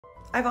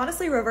I've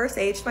honestly reverse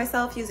aged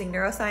myself using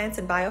neuroscience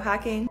and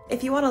biohacking.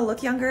 If you want to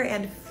look younger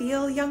and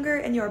feel younger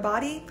in your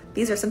body,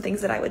 these are some things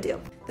that I would do.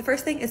 The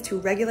first thing is to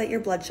regulate your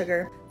blood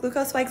sugar.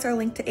 Glucose spikes are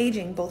linked to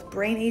aging, both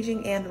brain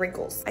aging and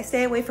wrinkles. I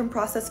stay away from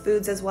processed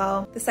foods as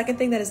well. The second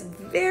thing that is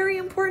very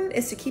important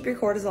is to keep your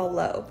cortisol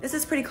low. This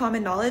is pretty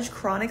common knowledge.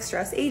 Chronic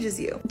stress ages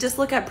you. Just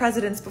look at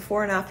presidents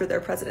before and after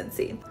their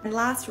presidency. And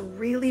last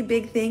really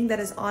big thing that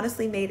has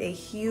honestly made a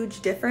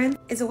huge difference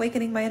is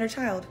awakening my inner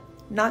child.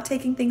 Not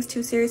taking things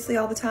too seriously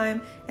all the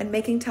time and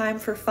making time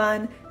for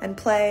fun and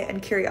play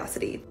and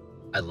curiosity.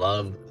 I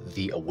love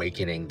the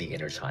awakening the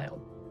inner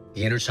child.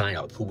 The inner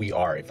child, who we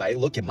are. If I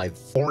look at my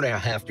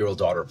 4.5-year-old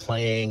daughter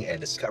playing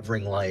and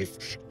discovering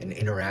life and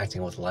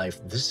interacting with life,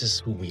 this is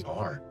who we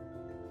are.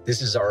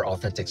 This is our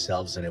authentic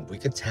selves. And if we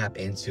could tap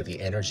into the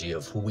energy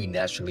of who we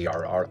naturally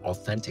are, our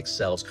authentic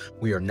selves,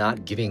 we are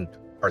not giving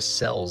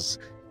ourselves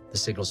the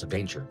signals of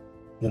danger.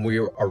 When we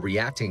are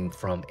reacting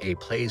from a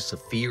place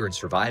of fear and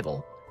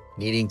survival,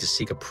 needing to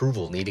seek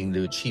approval, needing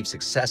to achieve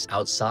success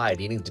outside,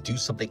 needing to do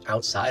something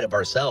outside of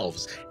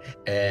ourselves,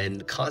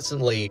 and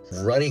constantly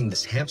running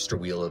this hamster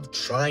wheel of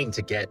trying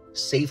to get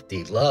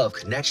safety, love,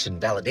 connection,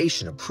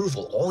 validation,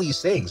 approval, all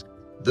these things.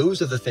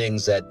 Those are the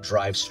things that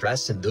drive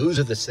stress, and those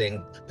are the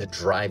things that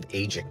drive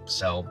aging.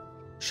 So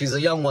she's a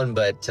young one,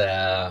 but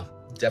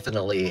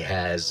definitely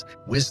has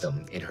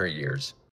wisdom in her years.